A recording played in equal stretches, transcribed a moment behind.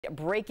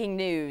Breaking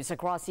news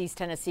across East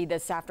Tennessee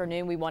this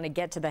afternoon. We want to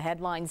get to the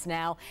headlines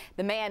now.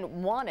 The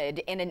man wanted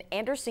in an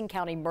Anderson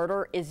County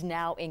murder is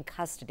now in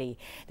custody.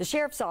 The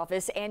sheriff's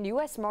office and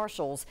U.S.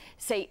 Marshals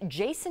say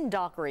Jason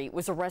Dockery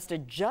was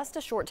arrested just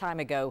a short time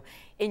ago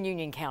in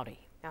Union County.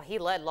 Now, he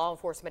led law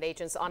enforcement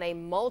agents on a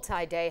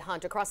multi-day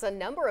hunt across a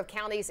number of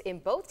counties in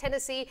both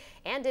Tennessee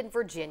and in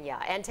Virginia.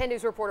 And 10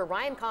 News reporter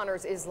Ryan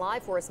Connors is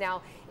live for us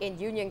now in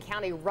Union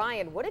County.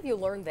 Ryan, what have you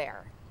learned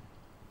there?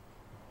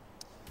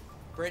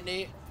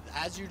 Brittany,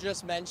 as you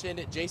just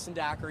mentioned, Jason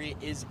Dockery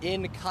is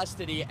in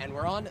custody, and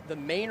we're on the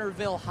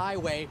Maynardville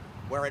Highway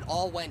where it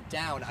all went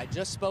down. I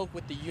just spoke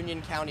with the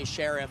Union County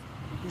Sheriff,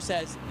 who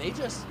says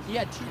he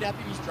had two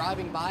deputies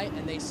driving by,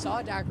 and they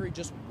saw Dockery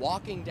just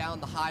walking down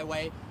the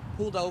highway,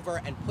 pulled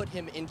over and put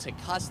him into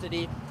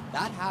custody.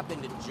 That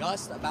happened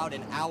just about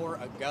an hour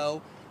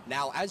ago.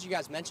 Now, as you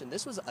guys mentioned,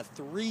 this was a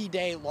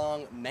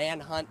 3-day-long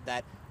manhunt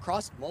that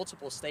crossed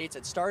multiple states.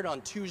 It started on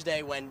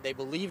Tuesday when they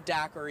believed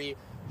Dockery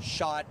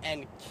shot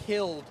and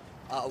killed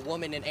a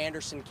woman in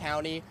Anderson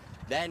County.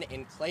 Then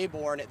in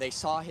Claiborne, they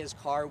saw his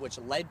car, which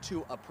led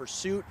to a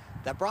pursuit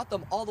that brought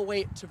them all the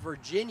way to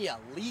Virginia.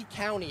 Lee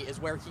County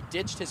is where he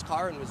ditched his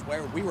car and was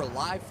where we were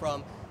live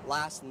from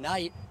last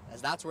night,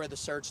 as that's where the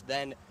search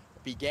then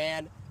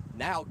began.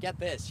 Now, get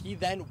this, he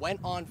then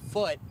went on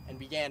foot and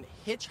began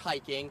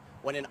hitchhiking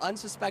when an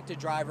unsuspected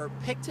driver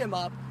picked him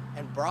up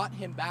and brought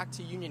him back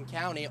to Union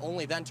County,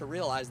 only then to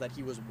realize that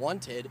he was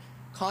wanted,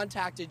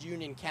 contacted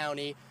Union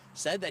County,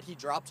 said that he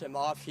dropped him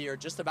off here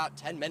just about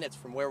 10 minutes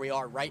from where we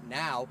are right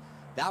now.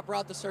 That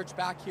brought the search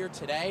back here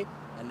today,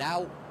 and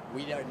now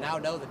we now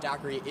know that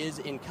Dockery is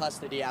in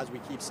custody, as we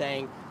keep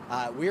saying.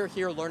 We're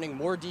here learning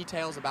more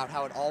details about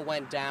how it all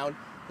went down,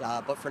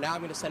 but for now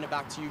I'm going to send it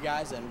back to you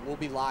guys, and we'll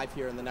be live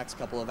here in the next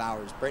couple of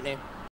hours. Brittany?